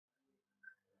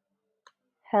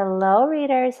Hello,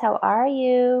 readers. How are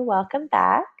you? Welcome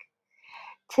back.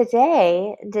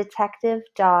 Today, Detective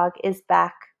Dog is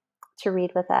back to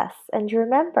read with us. And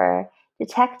remember,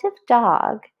 Detective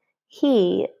Dog,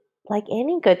 he, like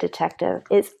any good detective,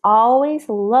 is always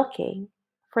looking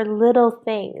for little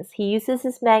things. He uses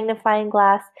his magnifying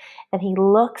glass and he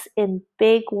looks in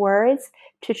big words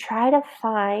to try to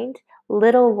find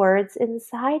little words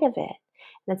inside of it.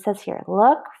 And it says here,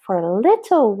 look for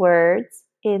little words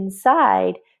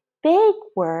inside big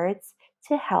words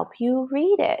to help you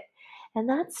read it. And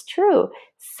that's true.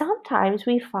 Sometimes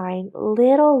we find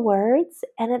little words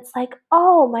and it's like,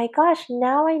 oh my gosh,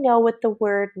 now I know what the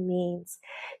word means.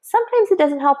 Sometimes it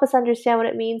doesn't help us understand what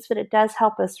it means, but it does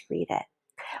help us read it.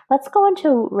 Let's go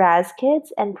into Raz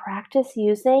Kids and practice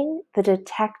using the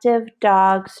detective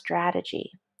dog strategy.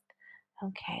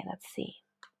 Okay, let's see.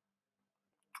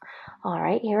 All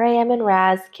right, here I am in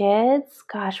Raz Kids.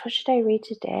 Gosh, what should I read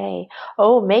today?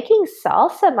 Oh, making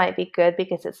salsa might be good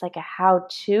because it's like a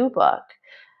how-to book.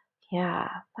 Yeah,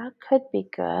 that could be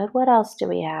good. What else do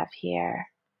we have here?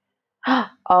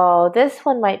 Oh, this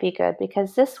one might be good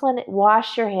because this one,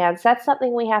 wash your hands. That's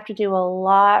something we have to do a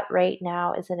lot right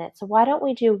now, isn't it? So why don't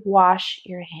we do wash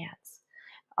your hands?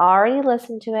 Already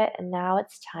listened to it and now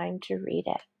it's time to read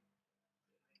it.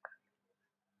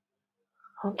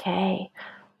 Okay.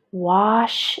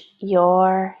 Wash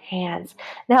your hands.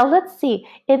 Now let's see.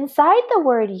 Inside the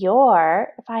word your,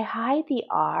 if I hide the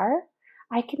R,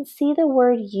 I can see the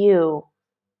word you.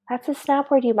 That's a snap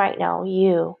word you might know,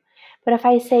 you. But if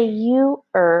I say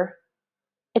you-er,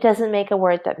 it doesn't make a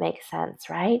word that makes sense,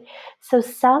 right? So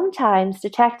sometimes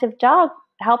Detective Dog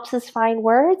helps us find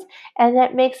words and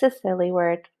that makes a silly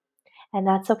word. And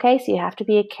that's okay, so you have to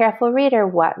be a careful reader.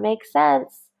 What makes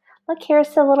sense? Look, here's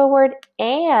the little word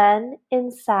and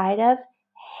inside of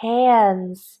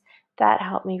hands. That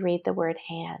helped me read the word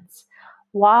hands.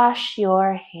 Wash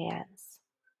your hands.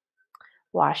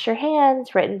 Wash your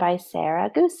hands, written by Sarah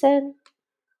Goosen.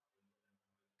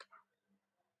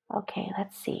 Okay,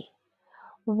 let's see.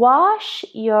 Wash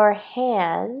your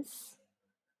hands.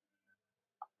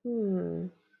 Hey,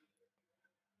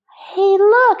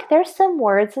 look, there's some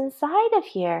words inside of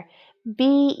here.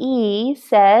 B-E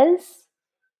says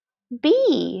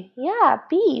bee. Yeah,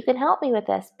 bee. You can help me with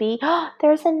this. Bee.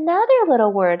 There's another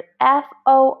little word.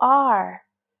 F-O-R.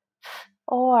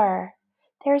 Or.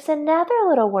 There's another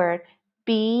little word.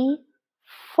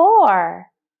 Before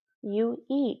you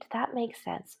eat. That makes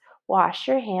sense. Wash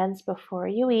your hands before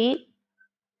you eat.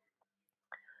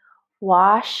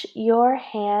 Wash your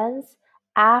hands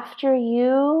after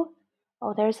you,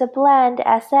 oh, there's a blend,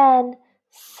 S-N,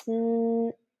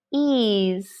 sneeze.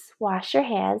 Wash your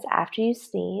hands after you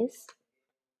sneeze.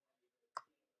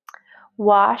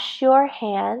 Wash your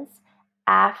hands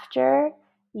after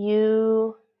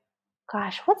you,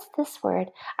 gosh, what's this word?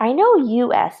 I know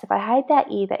U-S. If I hide that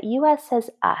E, that U-S says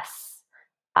us.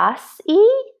 Us-E?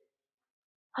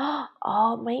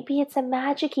 Oh, maybe it's a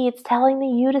magic key. It's telling the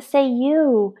U to say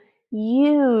you.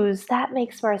 Use. That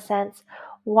makes more sense.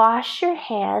 Wash your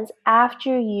hands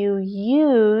after you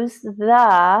use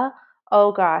the,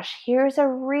 oh gosh, here's a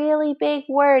really big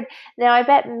word. Now, I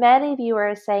bet many of you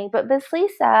are saying, but Miss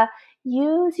Lisa,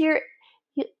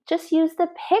 just use the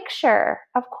picture.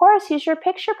 Of course, use your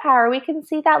picture power. We can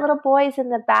see that little boy's in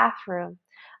the bathroom,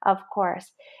 of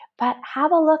course. But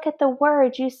have a look at the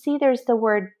word. You see there's the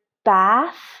word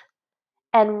bath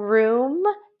and room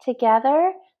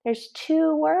together. There's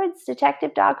two words.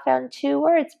 Detective Dog found two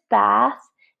words, bath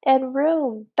and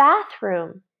room,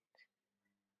 bathroom.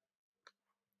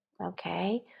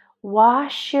 Okay.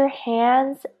 Wash your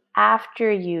hands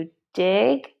after you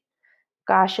dig.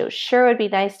 Gosh, it sure would be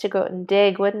nice to go out and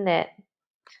dig, wouldn't it?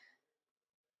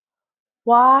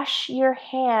 Wash your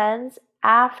hands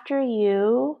after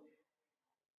you.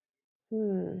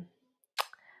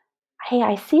 Hey,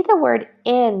 I see the word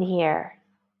in here.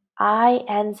 I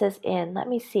ends as in. Let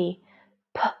me see.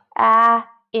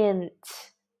 Pa-int.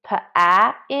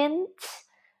 Pa-int.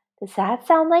 Does that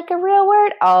sound like a real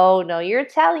word? Oh, no, you're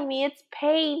telling me it's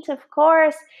paint, of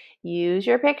course. Use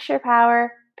your picture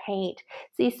power. Paint.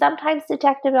 See, sometimes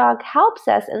Detective Dog helps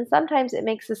us, and sometimes it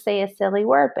makes us say a silly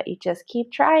word, but you just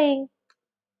keep trying.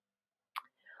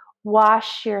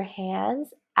 Wash your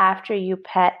hands after you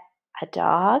pet a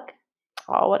dog.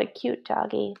 Oh, what a cute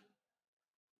doggy.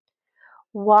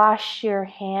 Wash your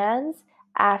hands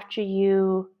after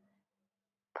you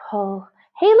pull.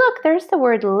 Hey, look, there's the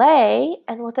word lay,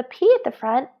 and with a P at the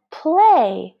front,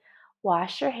 play.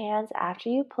 Wash your hands after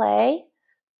you play.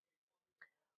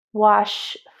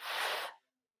 Wash,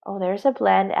 oh, there's a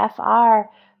blend, F-R,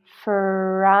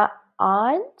 front,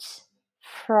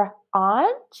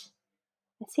 front.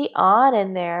 I see on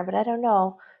in there, but I don't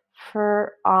know.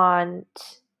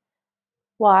 Front.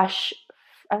 Wash.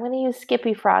 I'm going to use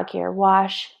Skippy Frog here.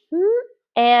 Wash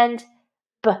and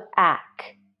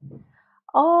back.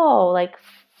 Oh, like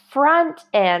front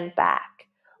and back.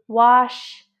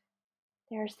 Wash.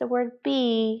 There's the word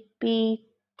be.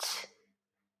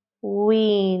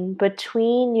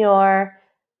 Between your.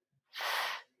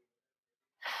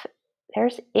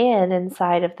 There's in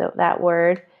inside of that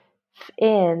word.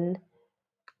 In.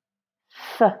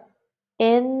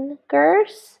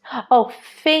 Fingers. Oh,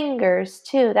 fingers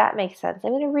too. That makes sense.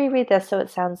 I'm going to reread this so it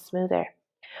sounds smoother.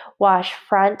 Wash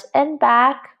front and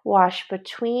back. Wash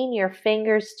between your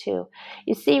fingers too.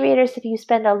 You see, readers, if you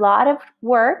spend a lot of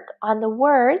work on the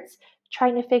words,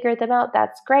 trying to figure them out,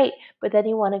 that's great. But then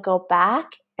you want to go back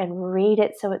and read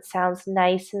it so it sounds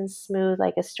nice and smooth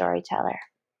like a storyteller.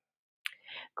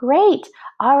 Great.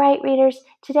 All right, readers.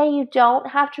 Today you don't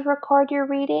have to record your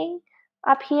reading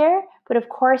up here, but of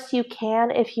course you can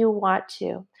if you want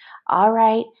to. All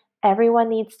right. Everyone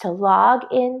needs to log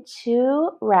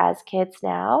into RazKids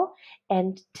now.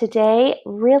 And today,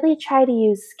 really try to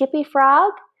use Skippy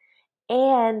Frog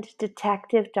and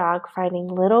Detective Dog, finding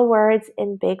little words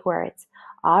in big words.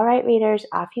 All right, readers,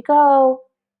 off you go.